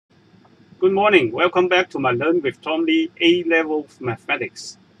Good morning. Welcome back to my Learn with Tom Lee A-Level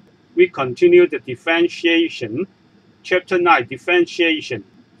Mathematics. We continue the differentiation, Chapter 9, Differentiation.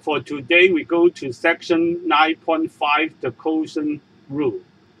 For today, we go to Section 9.5, the quotient rule.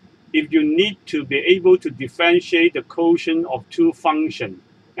 If you need to be able to differentiate the quotient of two functions,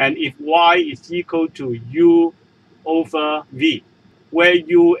 and if y is equal to u over v, where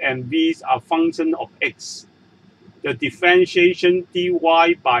u and v are functions of x, the differentiation dy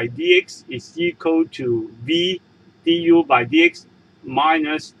by dx is equal to v du by dx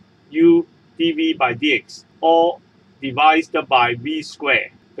minus u dv by dx, or divided by v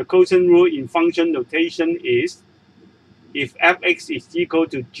squared. The quotient rule in function notation is if fx is equal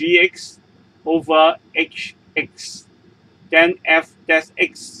to gx over hx, then f dash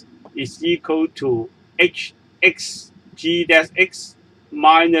x is equal to hx g dash x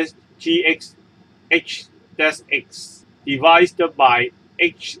minus gx h dash x divided by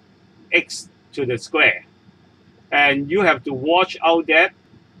hx to the square. And you have to watch out that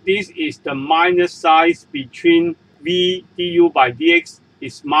this is the minus sign between v du by dx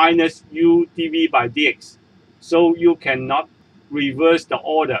is minus u dv by dx. So you cannot reverse the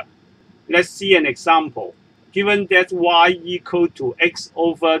order. Let's see an example. Given that y equal to x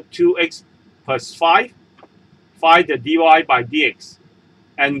over 2x plus 5, find the dy by dx.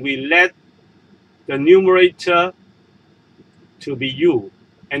 And we let the numerator to be u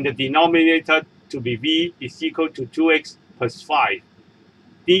and the denominator to be v is equal to 2x plus 5.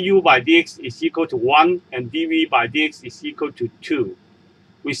 Du by dx is equal to 1 and dv by dx is equal to 2.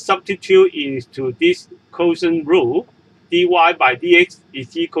 We substitute into this quotient rule. Dy by dx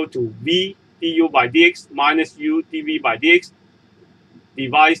is equal to v du by dx minus u dv by dx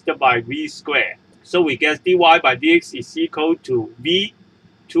divided by v squared. So we get dy by dx is equal to v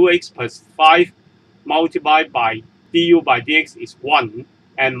 2x plus 5 multiplied by du by dx is 1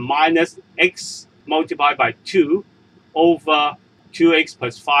 and minus x multiplied by 2 over 2x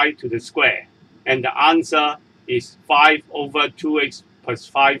plus 5 to the square. And the answer is 5 over 2x plus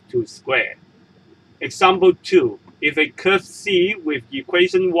 5 to the square. Example 2. If a curve C with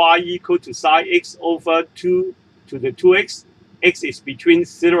equation y equal to sine x over 2 to the 2x, x is between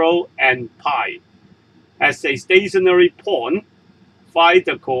 0 and pi, has a stationary point, find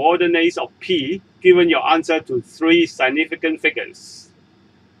the coordinates of P, given your answer to 3 significant figures.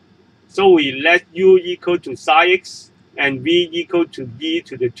 So we let u equal to sine x and v equal to e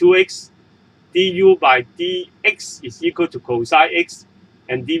to the 2x. Du by dx is equal to cosine x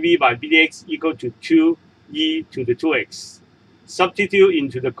and dv by dx equal to 2e to the 2x. Substitute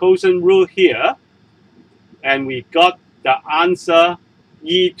into the quotient rule here, and we got the answer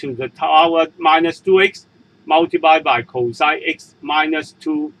e to the power minus 2x multiplied by cosine x minus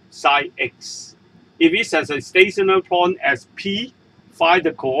 2 sine x. If it has a stationary point as P, find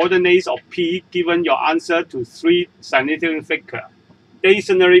the coordinates of P given your answer to 3 significant figures.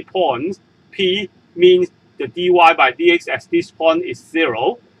 Stationary point P means the dy by dx at this point is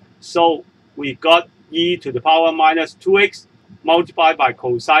 0. So we got e to the power minus 2x multiplied by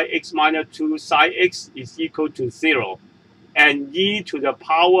cosine x minus 2 sine x is equal to 0. And e to the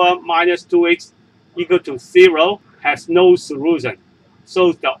power minus 2x equal to 0 has no solution.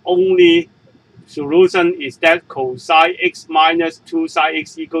 So the only solution is that cosine x minus 2 sine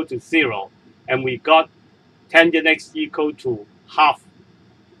x equal to 0. And we got tangent x equal to half.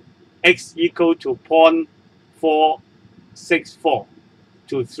 X equal to 0.464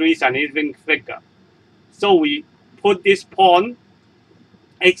 to 3 significant figure. So we put this point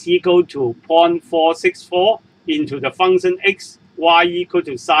x equal to 0.464 into the function x, y equal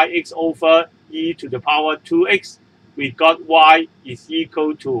to sine x over e to the power 2x. We got y is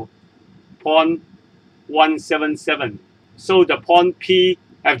equal to 0.177. So the point P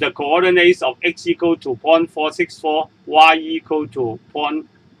have the coordinates of x equal to 0.464, y equal to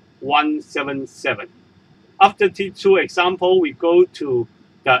 0.177. After these 2 examples, we go to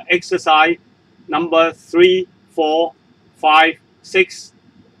the exercise number 3, 4, 5, 6,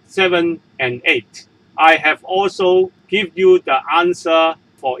 7, and 8. I have also give you the answer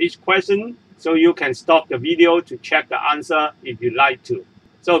for each question, so you can stop the video to check the answer if you like to.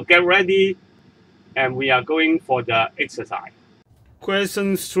 So get ready, and we are going for the exercise.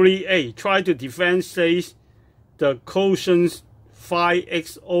 Question 3a. Try to differentiate the quotient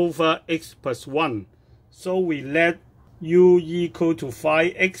 5x over x plus 1. So we let u equal to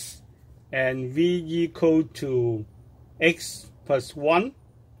 5x and v equal to x plus 1.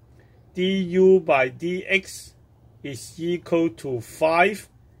 Du by dx is equal to 5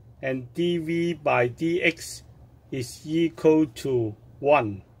 and dv by dx is equal to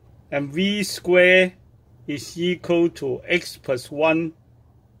 1. And v squared is equal to x plus 1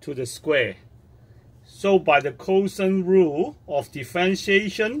 to the square. So by the quotient rule of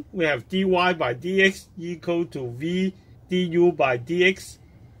differentiation, we have dy by dx equal to v du by dx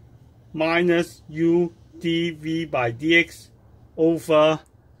minus u dv by dx over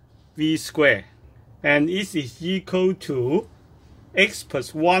v squared. And this is equal to x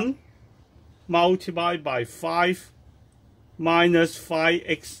plus 1 multiplied by 5 minus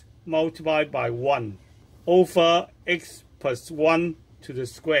 5x multiplied by 1 over x plus 1 to the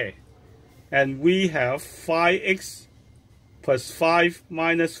square. And we have 5x plus 5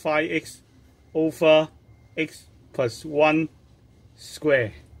 minus 5x over x plus 1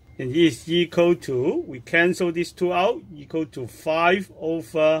 square. And this is equal to, we cancel these two out, equal to 5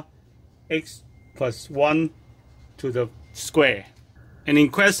 over x plus 1 to the square. And in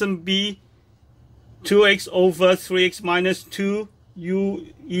question B, 2x over 3x minus 2, u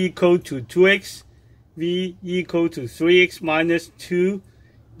equal to 2x, v equal to 3x minus 2,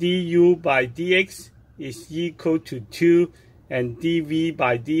 du by dx is equal to 2, and dv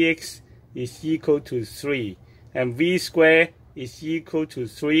by dx is equal to 3, and v squared is equal to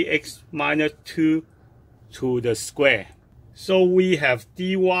 3x minus 2 to the square. So we have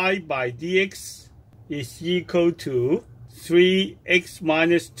dy by dx is equal to 3x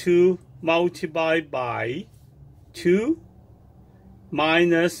minus 2 multiplied by 2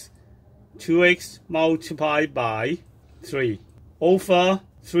 minus 2x multiplied by 3 over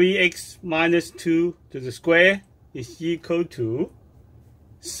 3x minus 2 to the square is equal to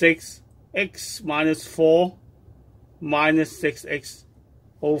 6x minus 4 minus 6x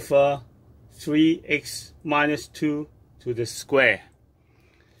over 3x minus 2 to the square.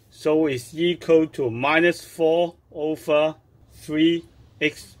 So it's equal to minus 4 over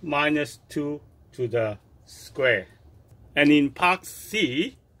 3x minus 2 to the square. And in part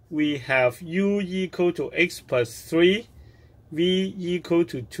C, we have u equal to x plus 3, v equal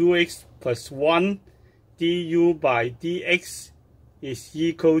to 2x plus 1, du by dx is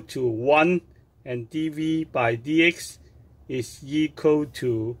equal to 1, and dv by dx is equal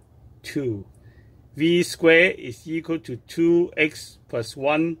to 2. V squared is equal to 2x plus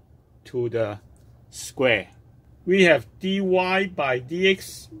 1 to the square. We have dy by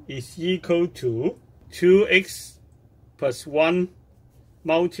dx is equal to 2x plus 1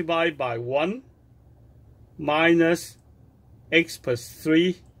 multiplied by 1 minus x plus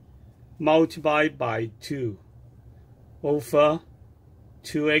 3 multiplied by 2 over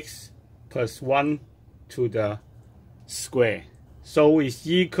 2x plus 1 to the square. So it's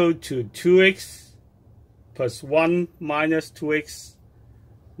equal to 2x plus 1 minus 2x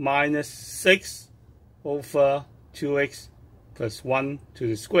minus 6 over 2x plus 1 to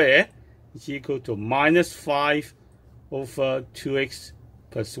the square is equal to minus 5 over 2x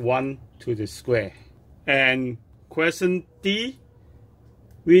plus 1 to the square. And question D,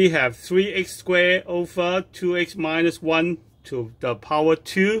 we have 3x squared over 2x minus 1 to the power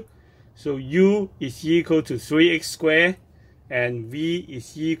 2. So u is equal to 3x squared, and v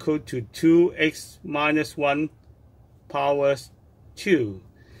is equal to 2x minus 1 power 2.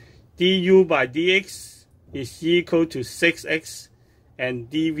 Du by dx is equal to 6x, and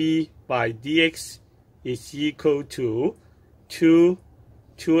dv by dx is equal to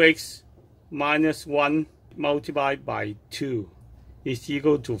 2x minus 1 multiplied by 2 is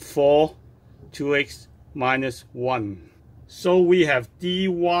equal to 4, 2x minus 1. So we have dy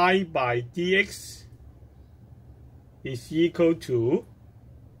by dx is equal to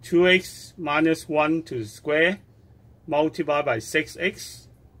 2x minus 1 to the square multiplied by 6x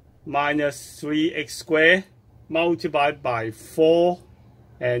minus 3x squared multiplied by 4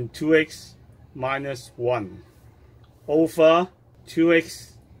 and 2x minus 1 over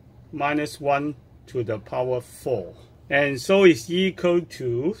 2x minus 1 to the power 4. And so it's equal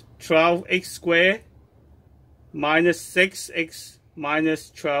to 12x squared minus 6x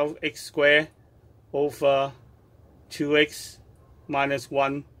minus 12x squared over 2x minus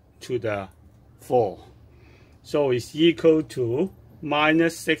 1 to the 4. So it's equal to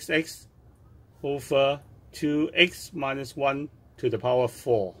minus 6x over 2x minus 1 to the power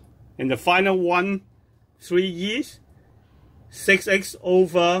 4. And the final one, 3 is 6x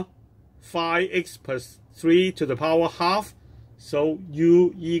over 5x plus 3 to the power half. So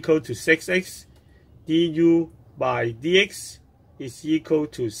u equal to 6x. du by dx is equal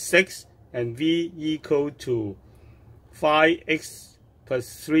to 6, and v equal to 5x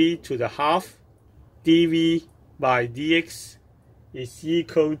plus 3 to the half. dv by dx is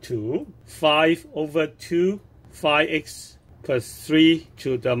equal to 5 over 2, 5x plus 3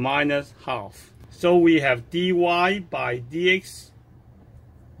 to the minus half. So we have dy by dx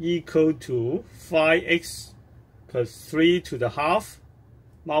equal to 5x plus 3 to the half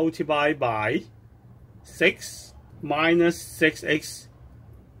multiplied by 6 minus 6x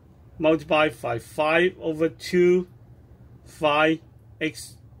multiplied by 5 over 2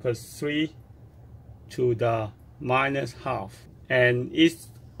 5x plus 3 to the minus half, and it's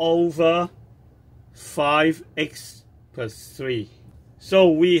over 5x plus 3. So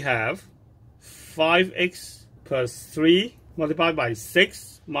we have 5x plus 3 multiplied by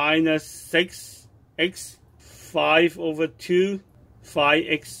 6 minus 6x 5 over 2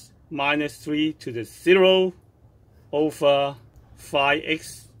 5x minus 3 to the 0 over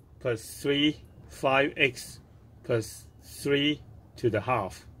 5x plus 3 5x plus 3 to the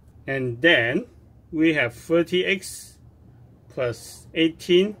half. And then we have 30x plus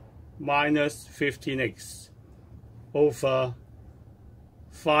 18 minus 15x over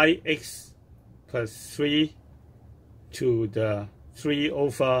 5x plus 3 to the 3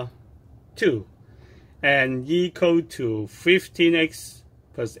 over 2, and equal to 15x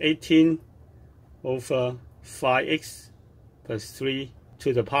plus 18 over 5x plus 3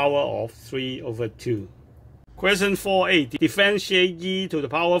 to the power of 3 over 2. Question 4a. Differentiate e to the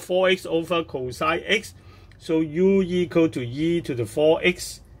power 4x over cosine x. So u equal to e to the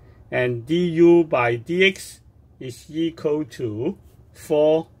 4x, and du by dx is equal to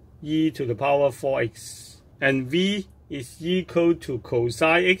 4e to the power 4x. And v is equal to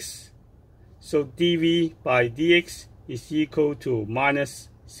cosine x. So dv by dx is equal to minus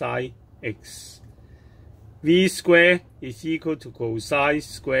sine x. V squared is equal to cosine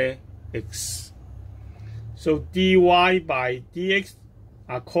square x. So dy by dx,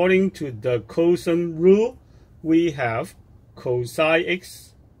 according to the quotient rule, we have cosine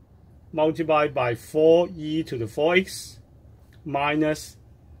x multiplied by 4e to the 4x minus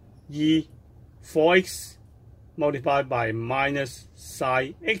e 4x multiplied by minus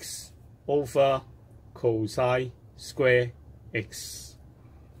sine x over cosine square x.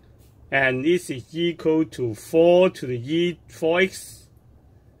 And this is equal to 4 to the e 4x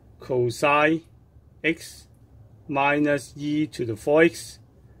cosine x minus e to the 4x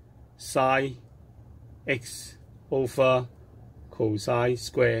sine x over cosine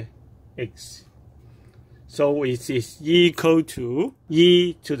square x. So it is equal to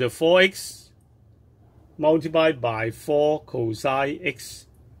e to the 4x multiplied by 4 cosine x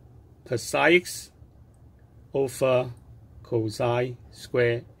plus sine x over cosine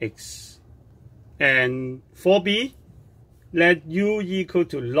square x. And 4b, let u equal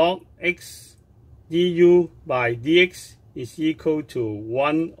to log x, du by dx is equal to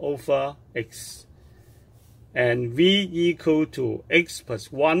 1 over x, and v equal to x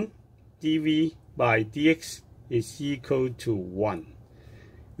plus 1, dv by dx is equal to 1.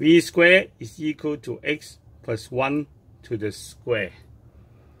 V squared is equal to x plus 1 to the square.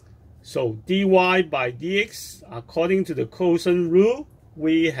 So dy by dx, according to the quotient rule,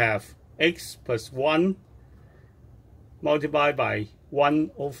 we have x plus 1 multiplied by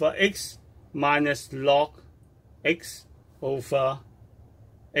 1 over x minus log x over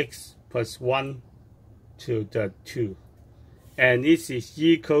x plus 1 to the 2. And this is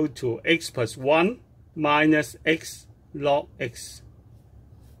equal to x plus 1 minus x log x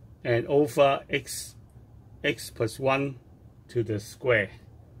and over x plus 1 to the square.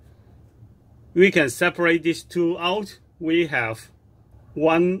 We can separate these two out. We have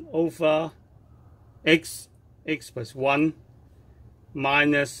 1 over x plus 1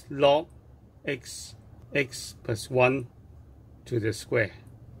 minus log x plus 1 to the square.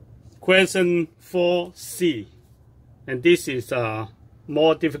 Question 4c. And this is a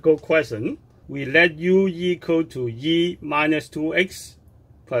more difficult question. We let u equal to e minus 2x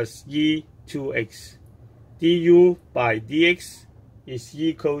plus e 2x. Du by dx is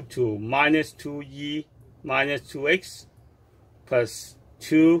equal to minus 2e minus 2x plus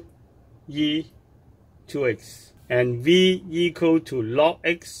 2e 2x. And v equal to log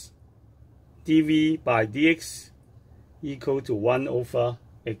x, dv by dx equal to 1 over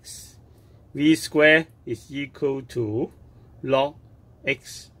x. V squared is equal to log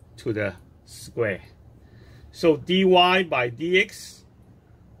x to the square. So dy by dx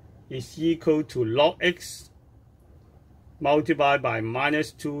is equal to log x multiplied by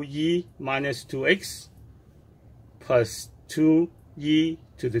minus 2e minus 2x plus 2e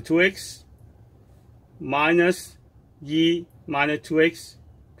to the 2x minus e minus 2x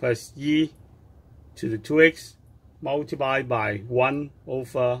plus e to the 2x multiplied by 1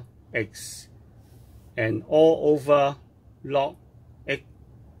 over x, and all over log x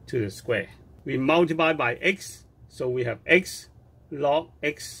to the square. We multiply by x, so we have x log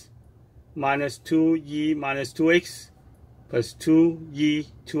x minus 2e minus 2x plus 2e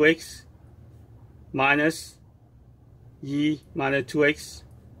 2x minus e minus 2x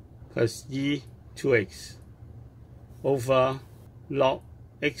plus e 2x over log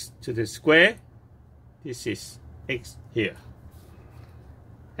x to the square. This is x here.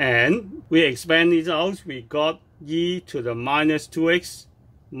 And we expand it out, we got e to the minus 2x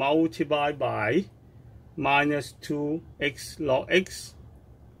multiplied by minus 2x log x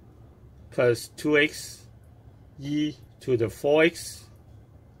plus 2x e to the 4x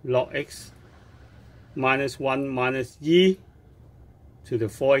log x minus 1 minus e to the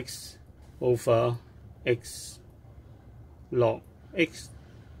 4x over x log x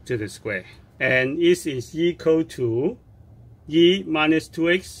to the square. And this is equal to e minus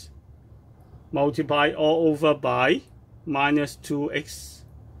 2x multiplied all over by minus 2x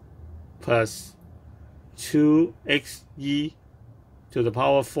plus 2x e to the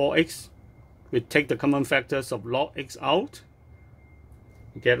power 4x. We take the common factors of log x out.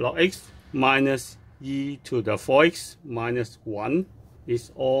 We get log x minus e to the 4x minus 1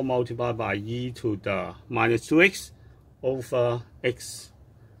 is all multiplied by e to the minus 2x over x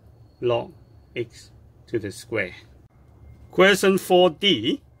log x to the square. Question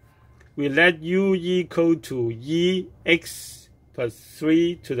 4D, we let u equal to ex plus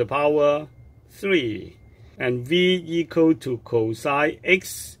 3 to the power 3 and v equal to cosine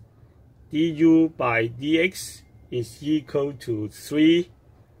x du by dx is equal to 3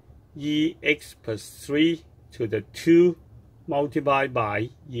 ex plus 3 to the 2 multiplied by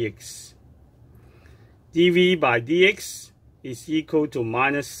ex. dv by dx is equal to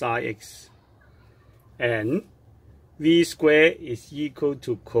minus sine x. And v square is equal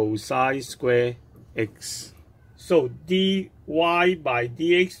to cosine square x. So dy by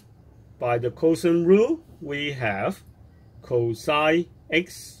dx by the quotient rule, we have cosine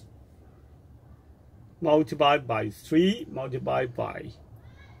x multiplied by 3 multiplied by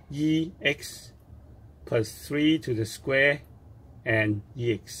ex plus 3 to the square and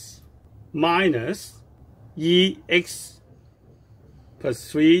ex minus ex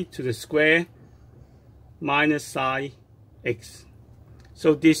plus 3 to the square minus sine x.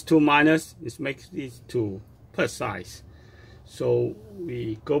 So these two minus is makes these two plus sides. So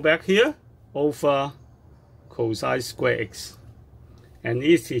we go back here over cosine square x. And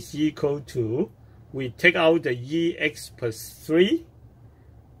this is equal to, we take out the ex plus 3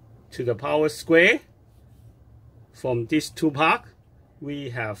 to the power square. From these two parts,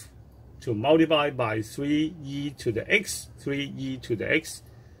 we have to multiply by 3e to the x, 3e to the x,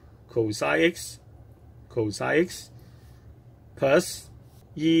 cosine x plus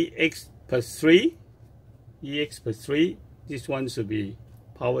ex plus 3, this one should be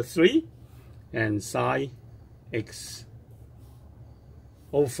power 3, and sine x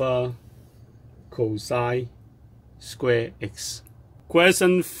over cosine square x.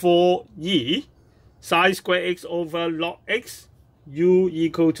 Question 4e, sine square x over log x, u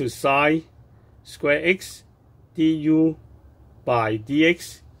equal to sine square x du by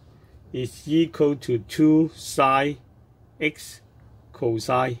dx is equal to 2 sine x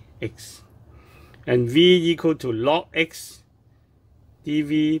cosine x. And v equal to log x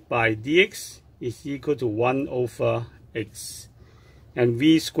dv by dx is equal to 1 over x. And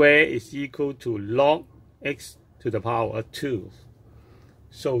v square is equal to log x to the power 2.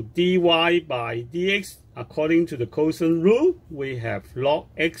 So dy by dx, according to the quotient rule, we have log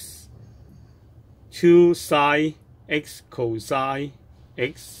x 2 sine x cosine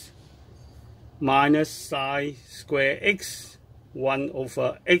x minus sine square x 1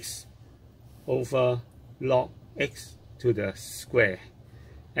 over x over log x to the square.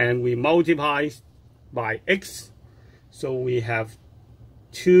 And we multiply by x, so we have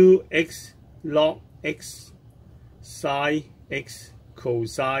 2x log x sine x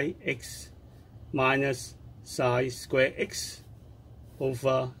cosine x minus sine square x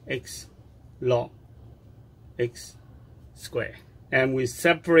over x log x square. And we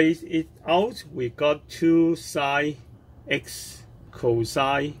separate it out, we got 2 sine x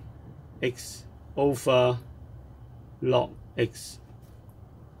cosine x over log x.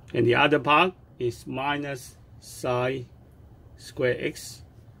 And the other part is minus sine square x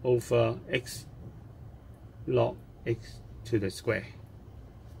over x log x to the square.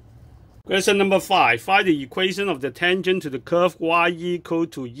 Question number 5. Find the equation of the tangent to the curve y equal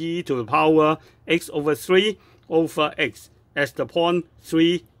to e to the power x over 3 over x as the point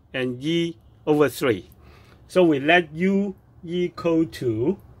 3 and e over 3. So we let u equal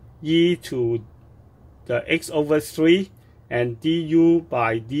to e to the x over 3 and du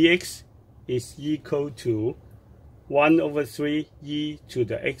by dx is equal to 1 over 3 e to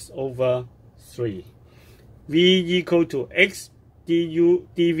the x over 3. v equal to x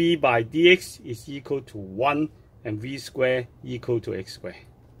dv by dx is equal to 1 and v square equal to x square.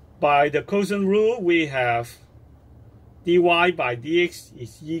 By the quotient rule, we have dy by dx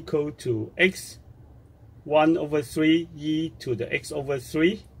is equal to x 1 over 3 e to the x over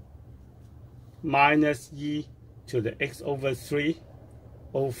 3 minus e to the x over 3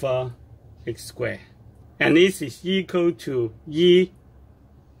 over x squared. And this is equal to e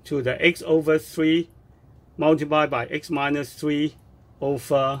to the x over 3 multiplied by x minus 3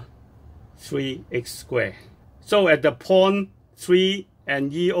 over 3x squared. So at the point 3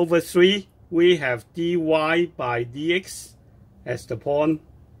 and e over 3, we have dy by dx as the point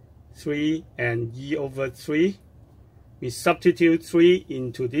 3 and e over 3. We substitute 3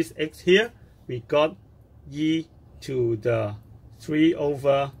 into this x here. We got e to the 3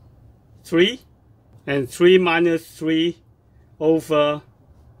 over 3 and 3 minus 3 over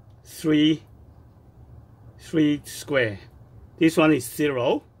 3 square. This one is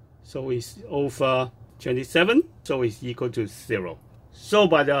 0, so it's over 27, so it's equal to 0. So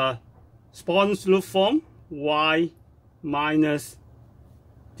by the sponge loop form, y minus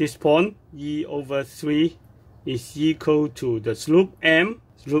this point e over 3 is equal to the slope m.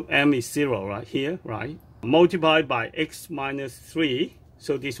 Slope m is 0 right here, right? Multiplied by x minus 3,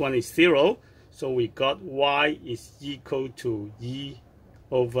 so this one is 0. So we got y is equal to e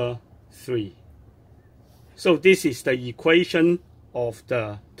over 3. So this is the equation of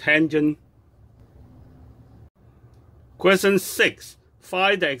the tangent. Question 6.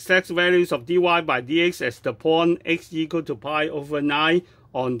 Find the exact values of dy by dx as the point x equal to pi over 9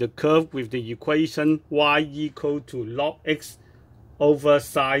 on the curve with the equation y equal to log x over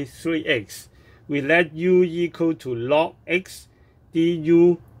sine 3x. We let u equal to log x,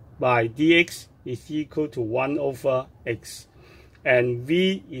 du by dx is equal to 1 over x. And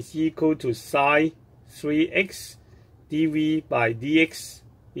v is equal to sine 3x, dv by dx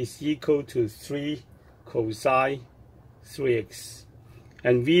is equal to 3 cosine 3x.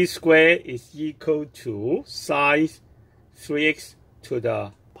 And v squared is equal to sine 3x to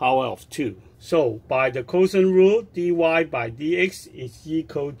the power of 2. So by the quotient rule, dy by dx is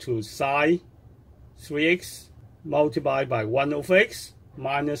equal to sine 3x multiplied by 1 over x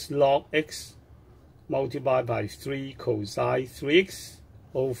minus log x multiplied by 3 cosine 3x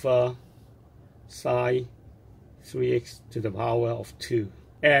over sine 3x to the power of 2.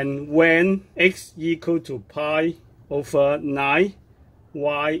 And when x equal to pi over 9,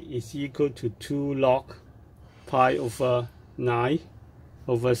 y is equal to 2 log pi over 9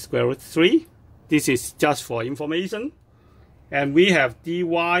 over square root 3. This is just for information. And we have dy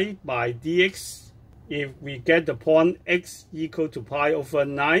by dx. If we get the point x equal to pi over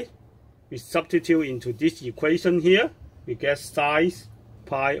 9, we substitute into this equation here. We get sine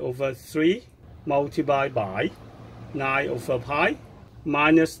pi over 3 multiplied by 9 over pi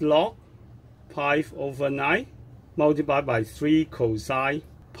minus log pi over 9 multiplied by 3 cosine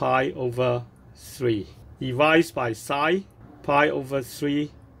pi over 3 divided by sine pi over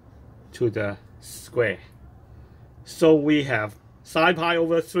 3 to the square. So we have sine pi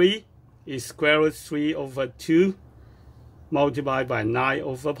over 3 is square root 3 over 2 multiplied by 9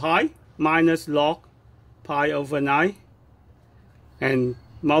 over pi minus log pi over 9 and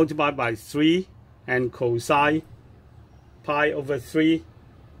multiplied by 3, and cosine pi over 3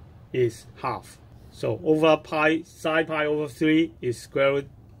 is half. So over pi, sine pi over 3 is square root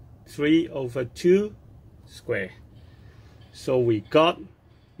 3 over 2 square. So we got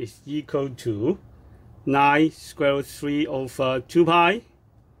is equal to 9 square root 3 over 2 pi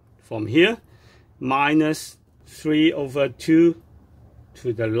from here minus 3 over 2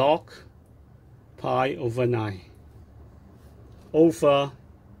 to the log pi over 9 over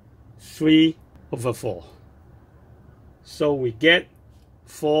 3 over 4. So we get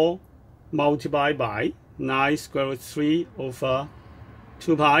 4 multiplied by 9 square root 3 over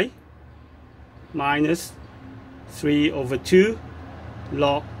 2 pi minus 3 over 2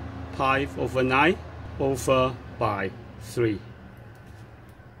 log pi over 9 over by 3.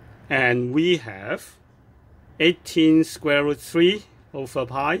 And we have 18 square root 3 over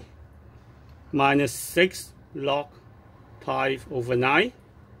pi minus 6 log pi over 9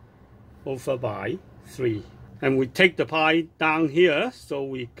 over by 3. And we take the pi down here, so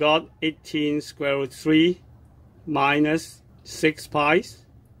we got 18 square root 3 minus 6 pi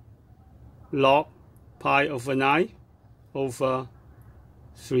log pi over 9 over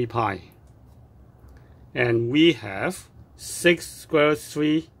 3 pi. And we have 6 square root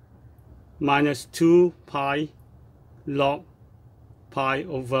 3 minus 2 pi log pi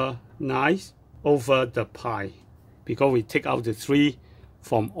over 9 over the pi, because we take out the 3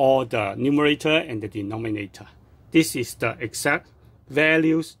 from all the numerator and the denominator. This is the exact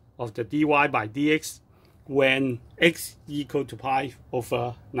values of the dy by dx when x equal to pi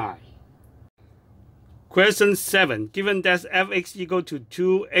over 9. Question 7. Given that fx equal to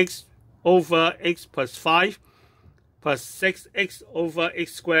 2x over x plus 5 plus 6x over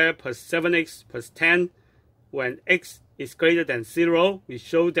x squared plus 7x plus 10, when x is greater than 0, we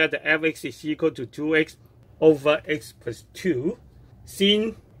show that the fx is equal to 2x over x plus 2.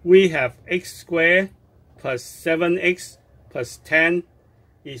 Since we have x squared plus 7x plus 10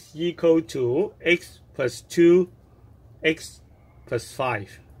 is equal to x plus 2, x plus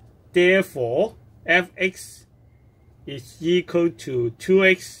 5. Therefore, fx is equal to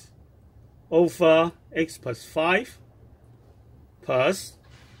 2x over x plus 5 plus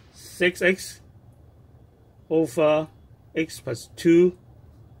 6x over x plus 2,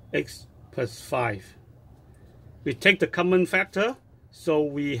 x plus 5. We take the common factor, so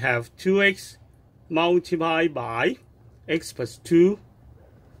we have 2x multiplied by x plus 2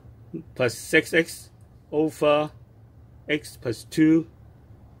 plus 6x over x plus 2,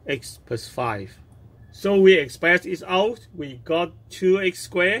 x plus 5. So we express it out. We got 2x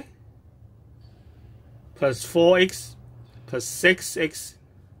squared plus 4x plus 6x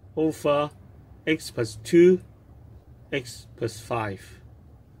over x plus 2, x plus 5.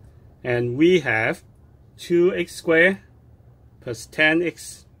 And we have 2x squared plus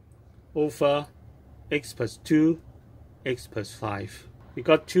 10x over x plus 2, x plus 5. We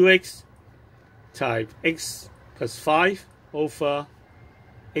got 2x times x plus 5 over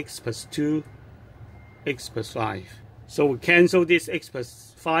x plus 2, x plus 5. So we cancel this x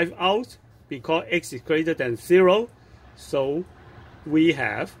plus 5 out because x is greater than 0. So we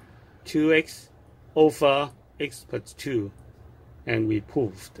have 2x over x plus 2, and we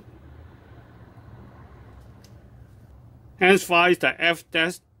proved. Hence find the f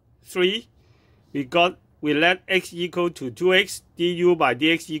dash 3. We let x equal to 2x, du by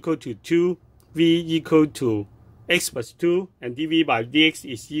dx equal to 2, v equal to x plus 2, and dv by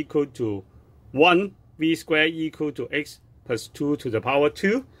dx is equal to 1, v squared equal to x plus 2 to the power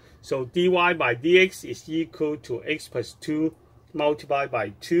 2. So dy by dx is equal to x plus 2 multiplied by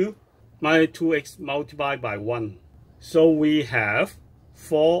 2 minus 2x multiplied by 1. So we have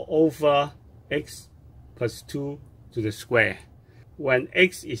 4 over x plus 2 to the square. When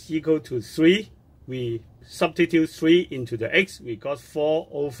x is equal to 3, we substitute 3 into the x. We got 4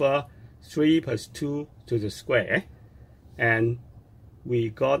 over 3 plus 2 to the square. And we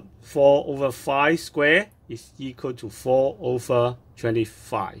got 4 over 5 square is equal to 4 over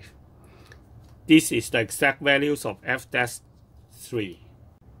 25. This is the exact values of f dash 3.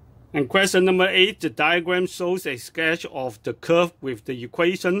 And question number 8, the diagram shows a sketch of the curve with the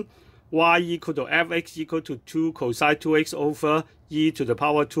equation y equal to fx equal to 2 cosine 2x over e to the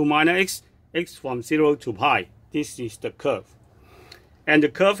power 2 minus x, x from 0 to pi. This is the curve. And the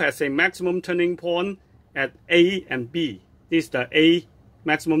curve has a maximum turning point at A and B. This is the A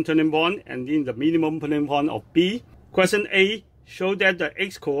maximum turning point and then the minimum turning point of B. Question A, show that the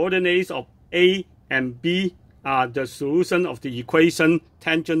x coordinates of A and B are the solution of the equation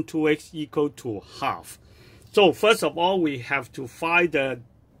tangent 2x equal to half. So first of all, we have to find the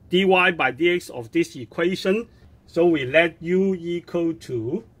dy by dx of this equation. So we let u equal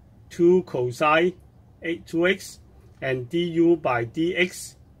to 2 cosine 2x and du by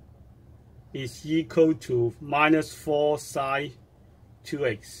dx is equal to minus 4 sine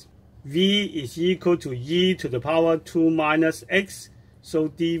 2x. V is equal to e to the power 2 minus x. So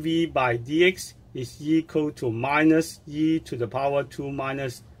dv by dx is equal to minus e to the power 2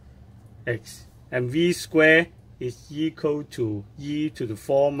 minus x. And v squared is equal to e to the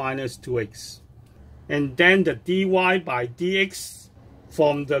 4 minus 2x. And then the dy by dx,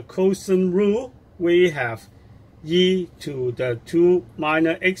 from the quotient rule, we have e to the 2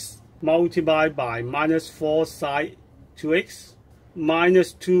 minus x multiplied by minus 4 sine 2x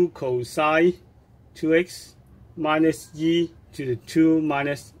minus 2 cosine 2x minus e to the 2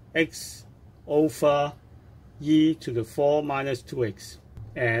 minus x over e to the 4 minus 2x.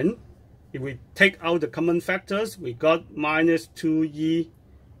 And if we take out the common factors, we got minus 2e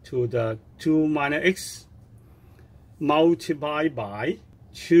to the 2 minus x multiplied by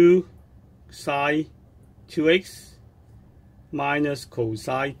 2 sine 2x minus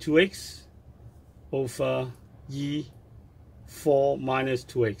cosine 2x over e 4 minus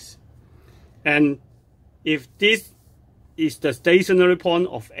 2x. And if this is the stationary point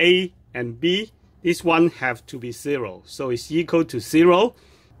of A and B, this one have to be 0. So it's equal to 0.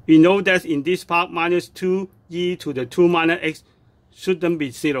 We know that in this part, minus 2e to the 2 minus x shouldn't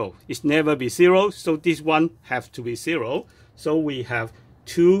be 0. It's never be 0. So this one have to be 0. So we have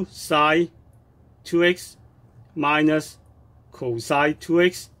 2 sine 2x minus cosine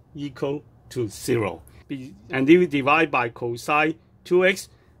 2x equal to 0. and if we divide by cosine 2x,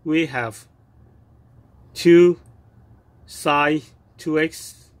 we have 2 sine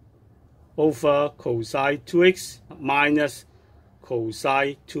 2x over cosine 2x minus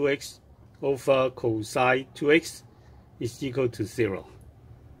cosine 2x over cosine 2x is equal to 0.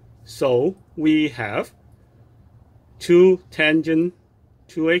 So we have 2 tangent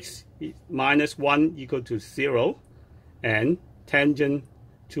 2x minus 1 equal to 0, and tangent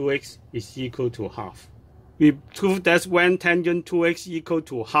 2x is equal to half. We prove that when tangent 2x equal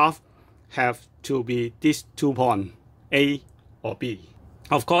to half, have to be these 2 points, A or B.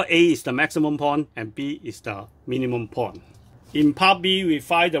 Of course, A is the maximum point and B is the minimum point. In part B, we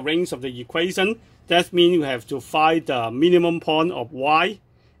find the range of the equation. That means we have to find the minimum point of y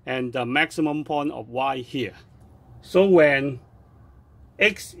and the maximum point of y here. So when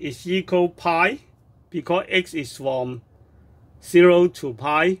x is equal pi, because x is from 0 to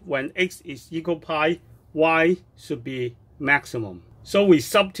pi, when x is equal pi, y should be maximum. So we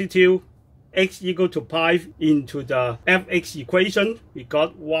substitute x equal to pi into the fx equation. We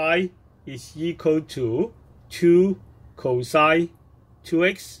got y is equal to 2 cosine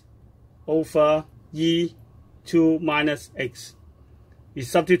 2x over e 2 minus x. We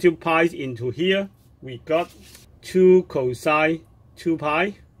substitute pi into here. We got 2 cosine 2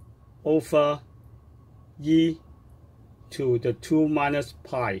 pi over e to the 2 minus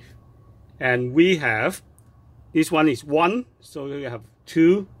pi. And we have, this one is 1, so we have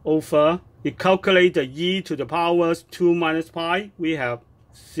 2 over, we calculate the e to the power 2 minus pi, we have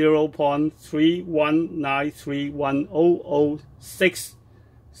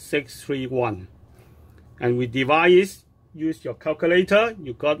 0.31931006631. And we divide it, use your calculator,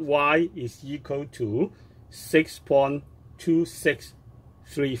 you got y is equal to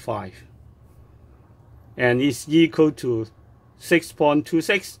 6.2635. And it's equal to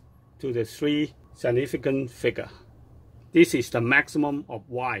 6.26 to the 3 significant figure. This is the maximum of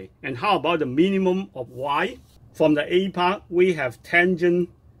y. And how about the minimum of y? From the A part, we have tangent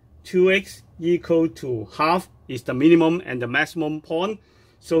 2x equal to half is the minimum and the maximum point.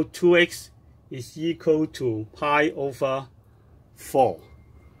 So 2x is equal to pi over 4.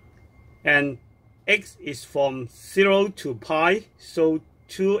 And x is from 0 to pi, so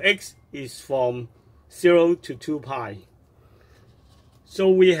 2x is from 0 to 2 pi. So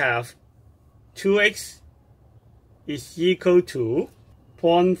we have 2x is equal to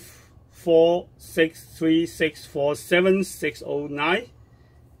 0.463647609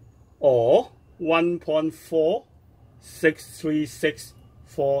 or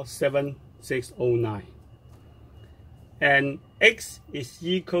 1.463647609. And x is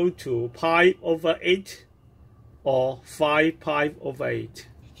equal to pi over 8 or 5 pi over 8.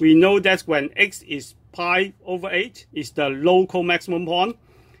 We know that when x is pi over 8 is the local maximum point,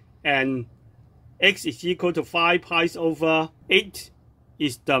 and x is equal to 5 pi over 8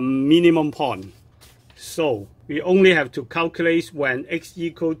 is the minimum point. So we only have to calculate when x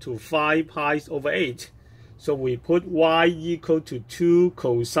equal to 5 pi over 8. So we put y equal to 2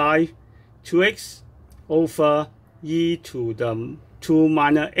 cosine 2x over e to the 2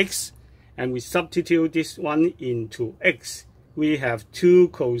 minus x, and we substitute this one into x. We have 2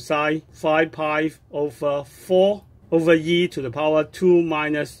 cosine 5 pi over 4 over e to the power 2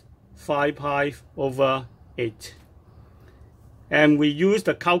 minus 5 pi over 8. And we use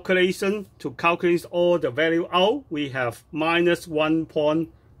the calculation to calculate all the value out. We have minus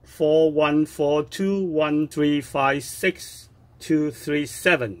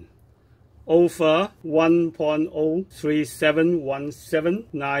 1.41421356237 over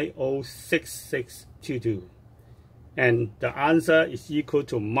 1.03717906622. And the answer is equal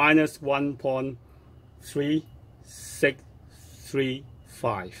to minus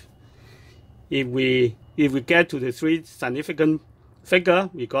 1.3635. If we get to the 3 significant figure,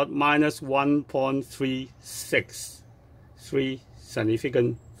 we got minus 1.36, 3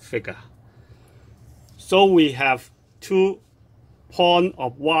 significant figure. So we have 2 points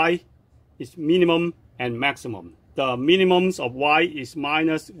of y is minimum and maximum. The minimums of y is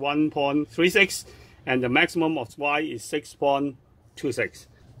minus 1.36 and the maximum of y is 6.26.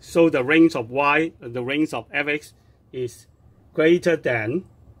 So the range of y, the range of fx is greater than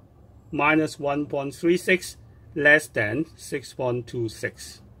minus 1.36, less than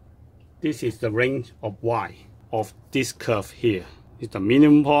 6.26. This is the range of y of this curve here. It's the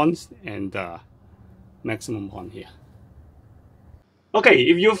minimum point and the maximum point here. Okay,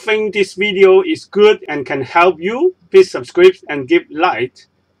 if you think this video is good and can help you, please subscribe and give like.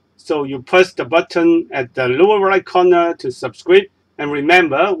 So you press the button at the lower right corner to subscribe. And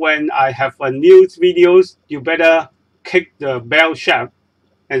remember, when I have a new videos, you better click the bell sharp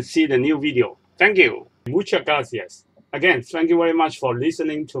and see the new video. Thank you. Muchas gracias. Again, thank you very much for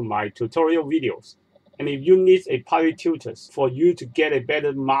listening to my tutorial videos. And if you need a private tutor for you to get a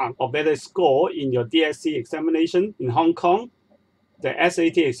better mark or better score in your DSC examination in Hong Kong, the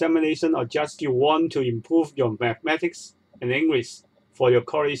SAT examination, or just you want to improve your mathematics and English for your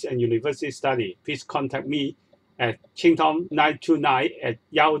college and university study, please contact me at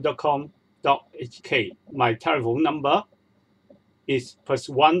chingtom929@yahoo.com.hk. My telephone number is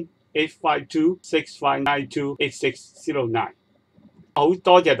 +1 852 6592 8609。好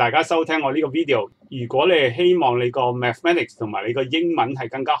多謝大家收聽我呢個 video。如果你係希望你個 mathematics 同埋你個英文係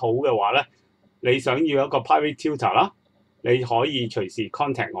更加好嘅話咧，你想要一個 private tutor 啦，你可以隨時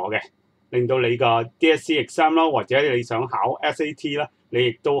contact 我嘅，令到你個 DSC exam 啦，或者你想考 SAT 啦，你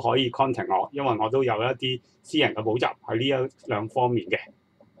亦都可以 contact 我，因為我都有一啲私人嘅補習喺呢一兩方面嘅。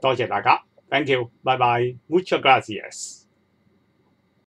多謝大家 ，thank you，拜拜 ，muchas gracias。